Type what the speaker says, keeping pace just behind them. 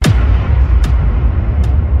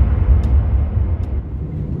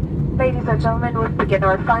and gentlemen, we'll begin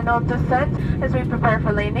our final descent. As we prepare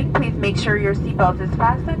for landing, please make sure your seatbelt is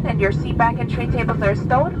fastened and your seat back and tray tables are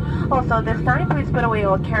stowed. Also, this time, please put away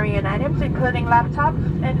all carry-on items, including laptops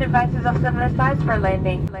and devices of similar size for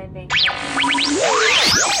landing. 5,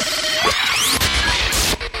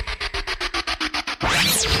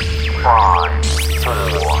 4,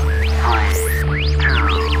 3,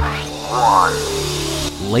 2,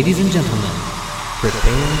 1. Ladies and gentlemen,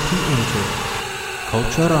 prepare to enter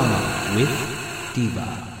Culturama with Diva.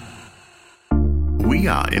 We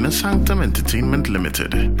are Inner Sanctum Entertainment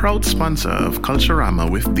Limited, proud sponsor of Culturama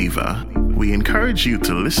with Diva. We encourage you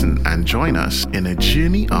to listen and join us in a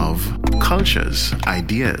journey of cultures,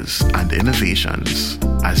 ideas, and innovations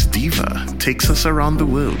as Diva takes us around the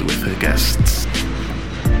world with her guests.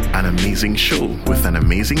 An amazing show with an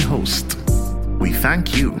amazing host. We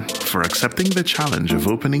thank you for accepting the challenge of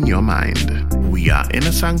opening your mind. We are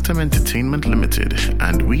Inner Sanctum Entertainment Limited,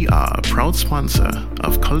 and we are a proud sponsor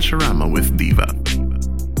of Culturama with Diva.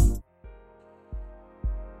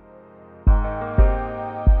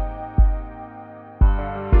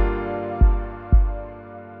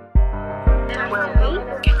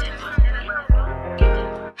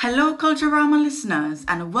 Hello Culturama listeners,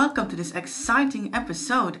 and welcome to this exciting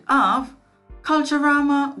episode of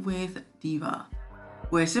Culturama with Diva,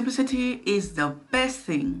 where simplicity is the best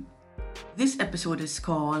thing. This episode is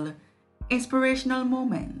called Inspirational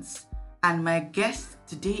Moments, and my guest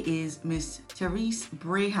today is Miss Therese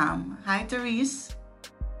Braham. Hi Therese.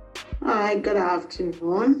 Hi, good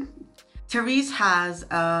afternoon. Therese has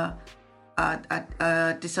a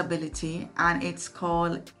disability, and it's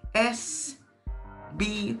called SBP,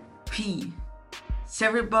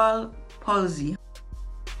 cerebral palsy.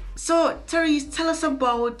 So, Therese, tell us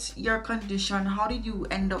about your condition. How did you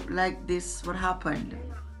end up like this? What happened?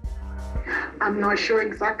 I'm not sure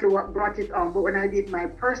exactly what brought it on, but when I did my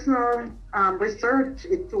personal research,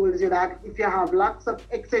 it told you that if you have lots of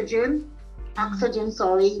oxygen,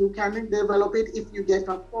 you can develop it if you get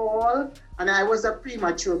a fall. And I was a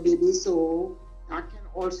premature baby, so that can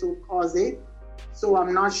also cause it. So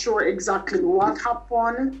I'm not sure exactly what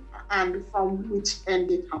happened and from which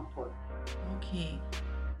end it happened. Okay.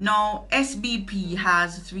 Now, SBP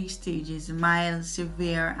has 3 stages: mild,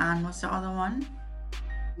 severe, and what's the other one?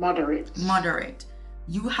 Moderate.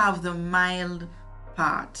 You have the mild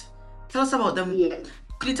part. Tell us about them. Yes.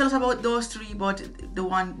 Could you tell us about those 3, but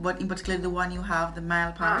in particular the one you have, the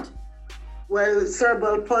mild part? Well,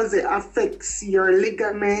 cerebral palsy affects your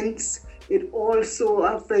ligaments. It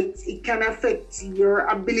can affect your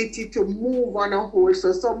ability to move on a whole.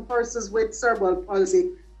 So some persons with cerebral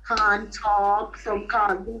palsy can't talk, some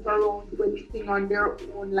can't move around, do anything on their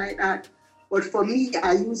own like that. But for me,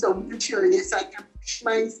 I use a wheelchair. Yes, I can push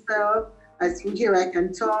myself. As you hear, I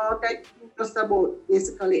can talk. I do just about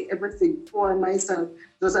basically everything for myself,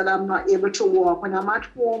 just that I'm not able to walk. When I'm at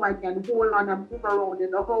home, I can hold on and move around in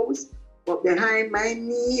the house. But behind my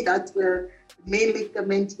knee, that's where the main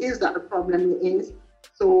ligament is, that the problem is.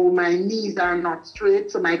 So my knees are not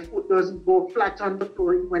straight, so my foot doesn't go flat on the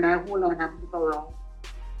floor when I hold on and move around.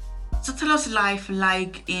 So tell us life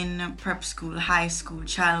like in prep school, high school,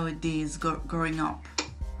 childhood days growing up.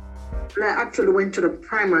 I actually went to the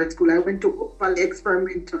primary school. I went to Oak Valley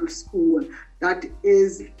Experimental School. That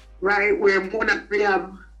is right where Mona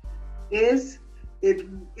Rehab is.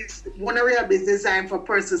 Mona Rehab is designed for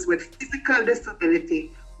persons with physical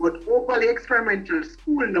disability, but Oak Valley Experimental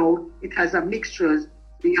School now, it has a mixture. So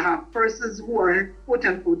you have persons who are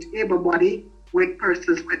quote-unquote able-bodied with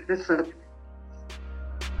persons with disability.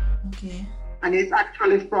 Okay. And it's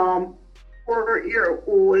actually from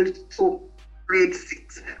 4-year-old to grade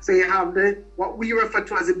 6. So you have what we refer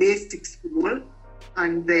to as a basic school,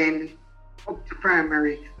 and then up to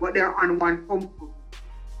primary, but they're on one compound.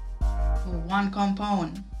 One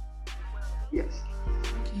compound? Yes.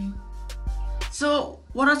 Okay. So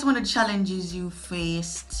what are some of the challenges you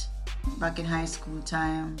faced back in high school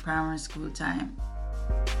time, primary school time?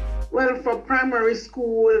 Well, for primary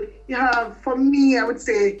school, you have, for me, I would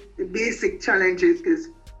say the basic challenges, because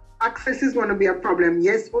access is going to be a problem.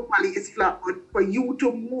 Yes, Oak Valley is flat, but for you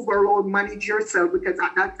to move around, manage yourself, because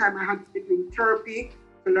at that time I had to be doing therapy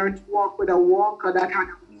to learn to walk with a walker that had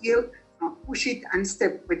a wheel. I push it and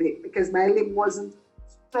step with it, because my limb wasn't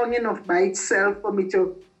strong enough by itself for me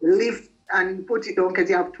to lift and put it down, because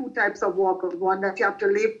you have 2 types of walkers. One that you have to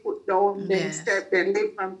lift, put down, then step, then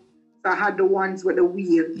lift. So I had the ones with the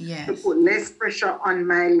wheel to put less pressure on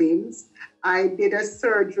my limbs. I did a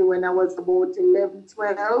surgery when I was about 11,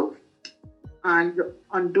 12. And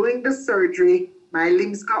on doing the surgery, my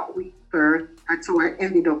limbs got weaker. And so I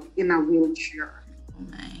ended up in a wheelchair.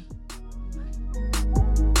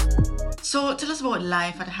 So tell us about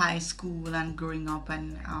life at high school and growing up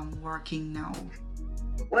and working now.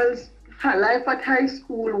 Well, life at high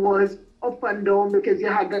school was up and down because you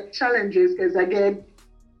had the challenges. Because again,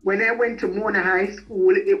 when I went to Mona High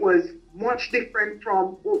School, it was much different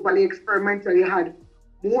from Oak Valley Experimental. You had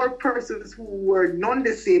more persons who were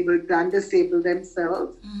non-disabled than disabled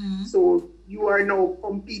themselves. Mm-hmm. So you are now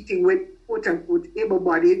competing with quote-unquote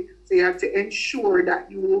able-bodied. So you have to ensure that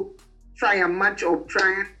you try and match up,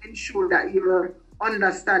 try and ensure that you're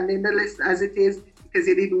understanding the lesson as it is, because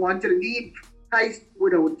you didn't want to leave high school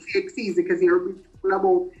without CXCs because you're people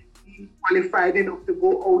about being qualified enough to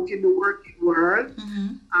go out in the working world.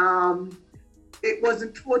 Mm-hmm. It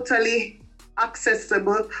wasn't totally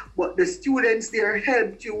accessible, but the students there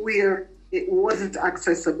helped you where it wasn't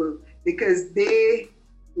accessible because they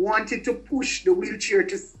wanted to push the wheelchair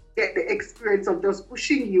to get the experience of just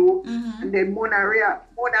pushing you. Mm-hmm. And then Mona High,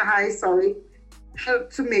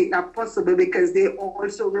 helped to make that possible because they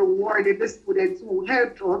also rewarded the students who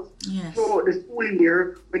helped us Yes. throughout the school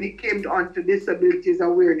year when it came on to Disabilities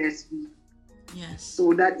Awareness Week. Yes.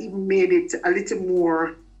 So that even made it a little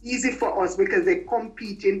more easy for us because they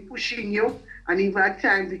compete in pushing you, and even at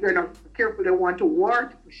times if you're not careful, they want to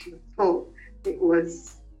push you. So it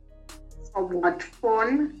was somewhat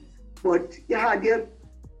fun, but you had your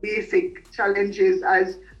basic challenges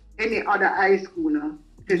as any other high schooler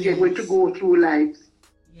because you're going to go through life's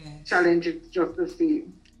Yes. challenges just the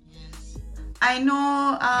same. Yes. I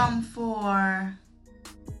know for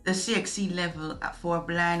the CXC level for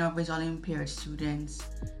blind or visually impaired students,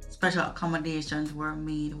 special accommodations were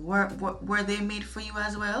made. Were they made for you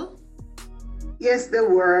as well? Yes, they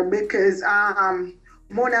were because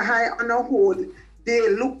Mona High on a whole, they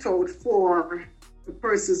looked out for the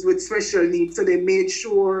persons with special needs. So they made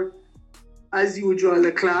sure, as usual,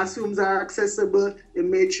 the classrooms are accessible. They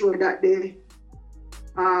made sure that the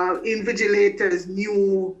invigilators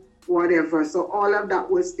knew whatever. So all of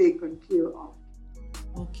that was taken care of.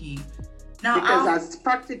 Okay. Now, Because as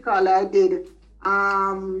practical, I did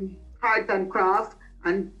art and craft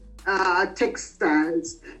and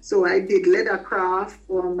textiles. So I did leather craft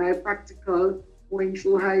for my practical going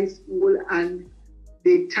through high school and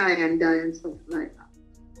did tie and dye and stuff like that.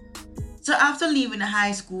 so after leaving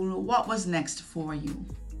high school, what was next for you?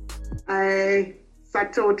 I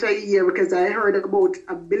sat out a year because I heard about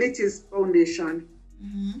Abilities Foundation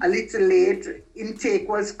a little late. Intake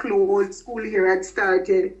was closed, school year had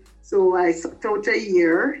started. So I sat out a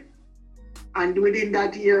year. And within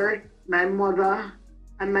that year, my mother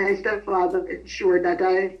and my stepfather ensured that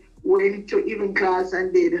I went to evening class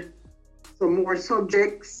and did some more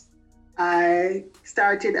subjects. I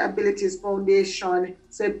started Abilities Foundation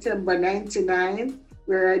September 99,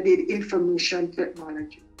 where I did information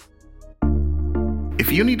technology.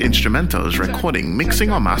 If you need instrumentals, recording,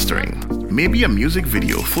 mixing, or mastering, maybe a music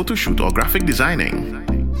video, photo shoot, or graphic designing,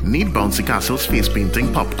 need bouncy castles, face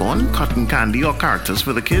painting, popcorn, cotton candy, or characters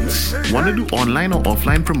for the kids? Want to do online or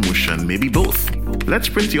offline promotion? Maybe both. Let's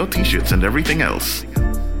print your t-shirts and everything else.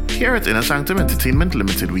 Here at Inner Sanctum Entertainment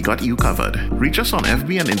Limited, we got you covered. Reach us on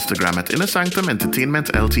FB and Instagram at Inner Sanctum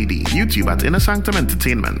Entertainment Ltd, YouTube at Inner Sanctum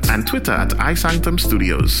Entertainment, and Twitter at iSanctum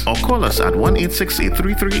Studios. Or call us at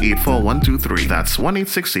 1-868-338-4123. That's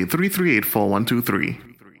 1-868-338-4123.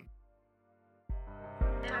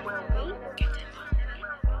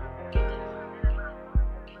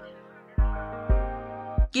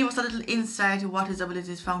 Give us a little insight to what is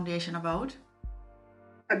Abilities Foundation about.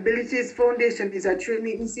 Abilities Foundation is a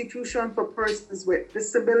training institution for persons with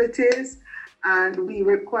disabilities, and we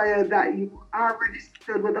require that you are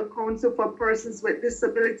registered with the Council for Persons with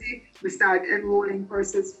Disability. We start enrolling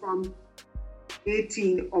persons from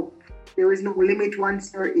 18 up. There is no limit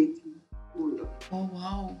once you're 18. Oh,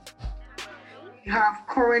 wow. We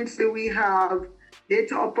have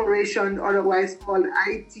data operation, otherwise called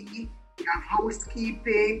IT. We have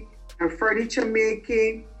housekeeping, we have furniture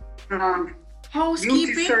making, we have Housekeeping?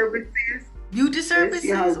 beauty services. Beauty services?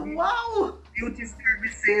 Yes, Wow. Beauty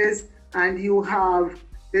services, and you have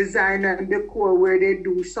design and decor where they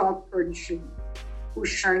do soft furnishing,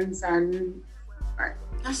 cushions and right.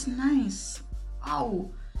 That's nice.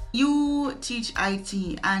 Wow. You teach IT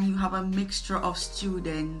and you have a mixture of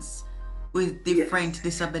students with different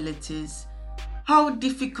disabilities. How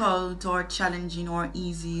difficult or challenging or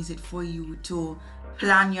easy is it for you to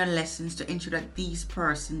plan your lessons to ensure that these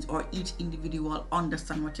persons or each individual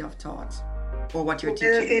understand what you have taught or what you're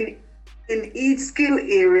teaching? In each skill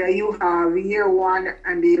area, you have year 1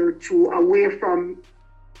 and year 2 away from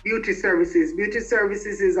beauty services. Beauty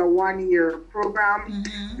services is a 1-year program.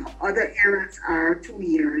 Other areas are 2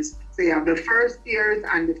 years. So you have the first years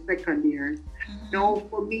and the second years. Now,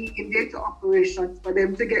 for me, in data operations, for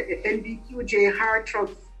them to get the NVQJ hard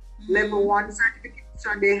trust level 1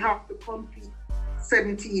 certification, they have to complete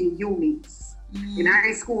 17 units. In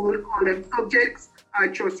high school, we call them subjects. I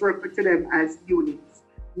just refer to them as units.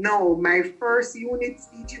 Now, my first unit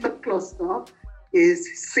teaching the cluster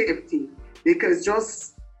is safety, because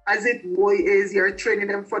just as it is, you're training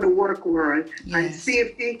them for the work world, and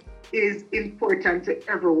safety is important to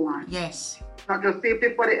everyone. Yes. Not just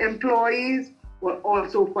safety for the employees, but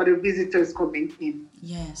also for the visitors coming in.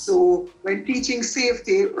 Yes. So when teaching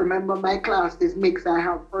safety, remember my class is mixed. I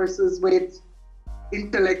have persons with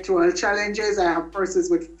intellectual challenges. I have persons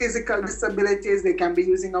with physical disabilities. They can be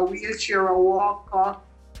using a wheelchair, a walker,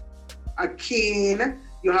 a cane.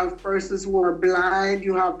 You have persons who are blind.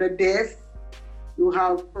 You have the deaf. You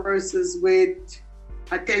have persons with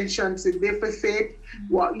attention to deficit.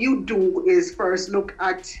 What you do is first look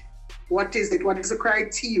at what is the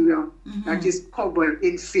criteria that is covered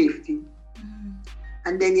in safety.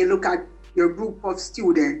 And then you look at your group of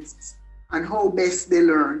students and how best they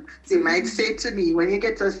learn. So you might say to me, when you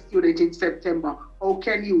get a student in September, how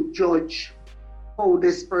can you judge how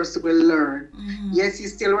this person will learn? Yes, you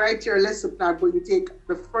still write your lesson plan, but you take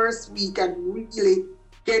the first week and really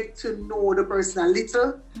get to know the person a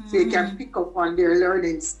little, so you can pick up on their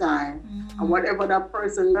learning style. And whatever that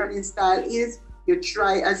person's learning style is, you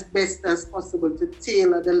try as best as possible to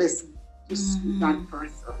tailor the lesson to suit that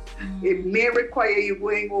person. It may require you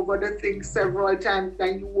going over the thing several times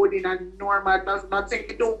than you would in a normal class. Not saying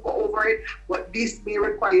you don't go over it, but this may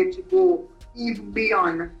require you to go even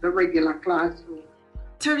beyond the regular classroom.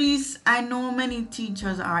 Therese, I know many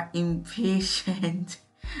teachers are impatient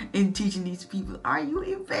in teaching these people. Are you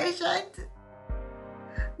impatient?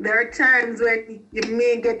 There are times when you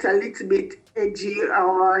may get a little bit edgy,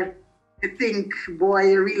 or you think,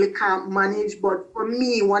 boy, you really can't manage. But for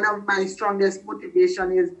me, one of my strongest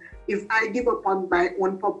motivation is, if I give up on my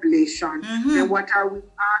own population, then what are we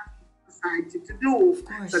asking society to do?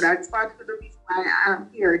 So that's part of the reason why I'm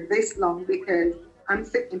here this long, because I'm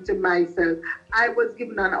thinking to myself, I was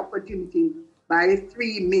given an opportunity by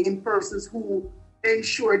 3 main persons who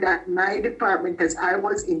ensured that my department, as I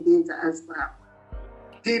was in data as well,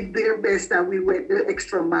 did their best, and we went the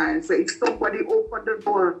extra mile. So if somebody opened the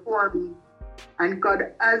door for me, and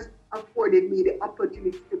God has afforded me the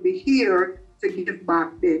opportunity to be here to give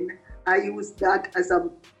back, then I use that as a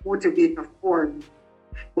motivator for me.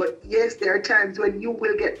 But yes, there are times when you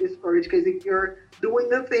will get discouraged, because if you're doing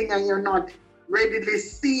the thing and you're not readily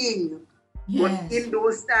seeing, but in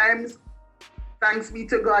those times, thanks be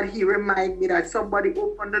to God, He reminded me that somebody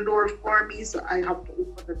opened the door for me, so I have to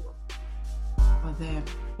open the door.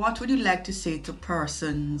 What would you like to say to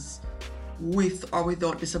persons with or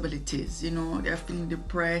without disabilities? You know, they're feeling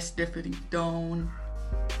depressed, they're feeling down.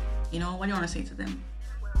 You know, what do you want to say to them?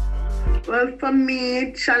 Well, for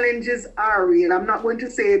me, challenges are real. I'm not going to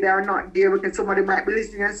say they are not there, because somebody might be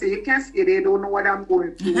listening and say, you can't say they don't know what I'm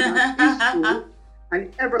going through. That is true.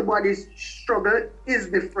 And everybody's struggle is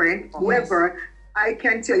different. However, I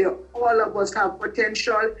can tell you, all of us have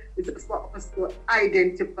potential. It's just for us to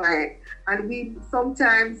identify it. And we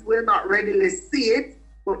sometimes will not readily see it,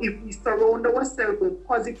 but if we surround ourselves with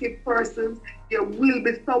positive persons, there will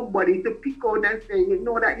be somebody to pick out and say, you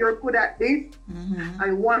know that you're good at this.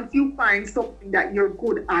 And once you find something that you're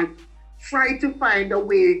good at, try to find a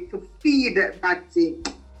way to feed that thing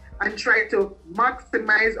and try to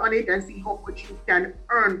maximize on it and see how much you can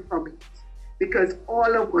earn from it. Because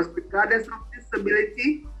all of us, regardless of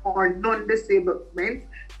disability or non-disablement,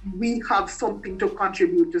 we have something to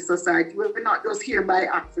contribute to society. We're not just here by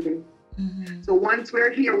accident. So once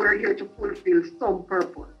we're here to fulfill some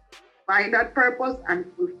purpose. Find that purpose and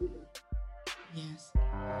fulfill it. Yes.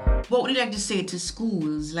 What would you like to say to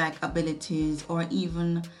schools like Abilities, or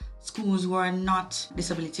even schools who are not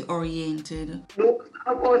disability oriented? Those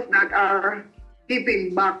of us that are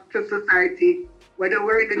giving back to society, whether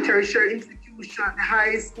we're in the tertiary institution, the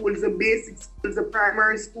high schools, the basic schools, the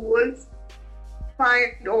primary schools,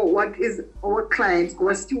 find out what is our clients,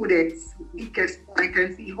 our students' weakest point,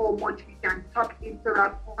 and see how much we can tap into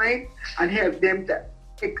that point and help them to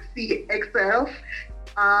excel.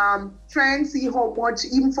 Try and see how much,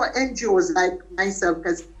 even for NGOs like myself,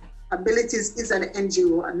 because Abilities is an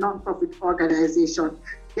NGO, a non-profit organization,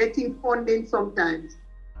 getting funding sometimes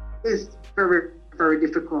is very, very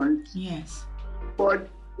difficult. Yes. But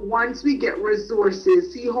once we get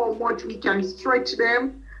resources, see how much we can stretch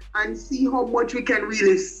them and see how much we can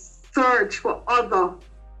really search for other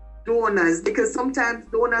donors, because sometimes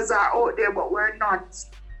donors are out there but we're not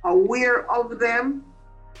aware of them,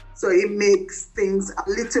 so it makes things a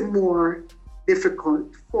little more difficult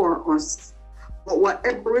for us. But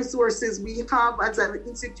whatever resources we have as an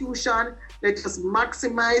institution, let us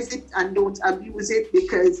maximize it and don't abuse it,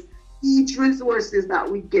 because each resources that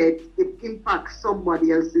we get, it impacts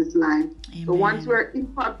somebody else's life. Amen. So once we're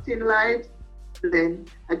impacting lives, then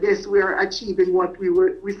I guess we're achieving what we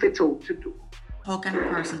set out to do. How can a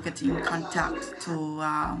person get in contact to...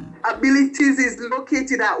 Abilities is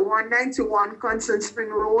located at 191 Constant Spring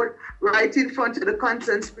Road, right in front of the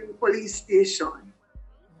Constant Spring Police Station.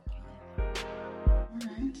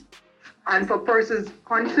 Alright. And for persons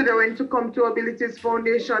considering to come to Abilities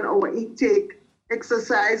Foundation, our intake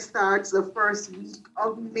exercise starts the first week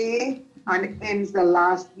of May and ends the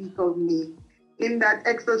last week of May. In that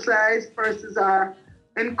exercise, persons are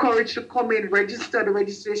encouraged to come in, register. The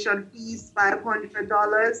registration fee is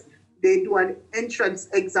 $500. They do an entrance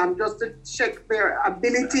exam just to check their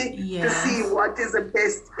ability to see what is the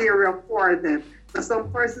best area for them. So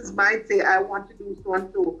some persons might say, I want to do so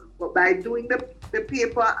and so, but by doing the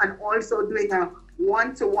paper and also doing a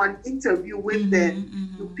one-to-one interview with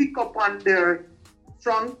them, you pick up on their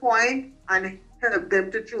strong point and help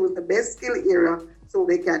them to choose the best skill area so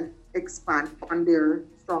they can expand on their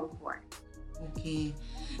strong point. Okay,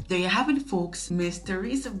 there you have it, folks. Miss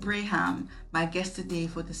Teresa Braham, my guest today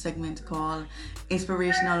for the segment called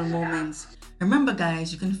Inspirational Moments. Remember,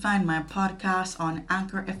 guys, you can find my podcast on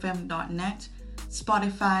anchorfm.net,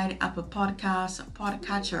 Spotify, Apple Podcasts,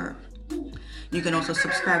 Podcatcher. You can also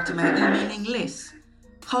subscribe to my emailing list.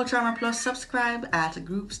 Culturama Plus subscribe at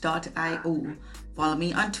groups.io. Follow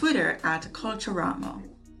me on Twitter at Culturama.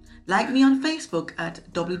 Like me on Facebook at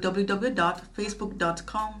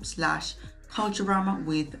www.facebook.com/Culturama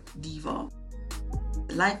with Diva.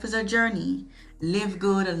 Life is a journey. Live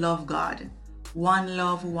good, love God. One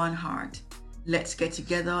love, one heart. Let's get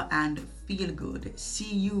together and feel good.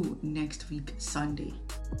 See you next week, Sunday.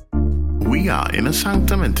 We are Inner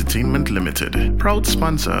Sanctum Entertainment Limited, proud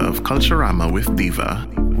sponsor of Culturama with Diva.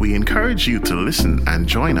 We encourage you to listen and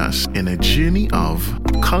join us in a journey of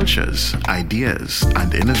cultures, ideas,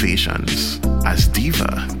 and innovations as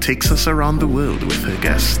Diva takes us around the world with her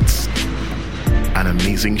guests. An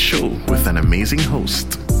amazing show with an amazing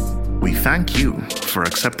host. We thank you for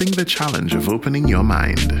accepting the challenge of opening your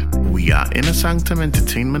mind. We are Inner Sanctum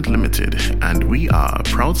Entertainment Limited, and we are a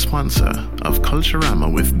proud sponsor of Culturama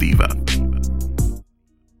with Diva.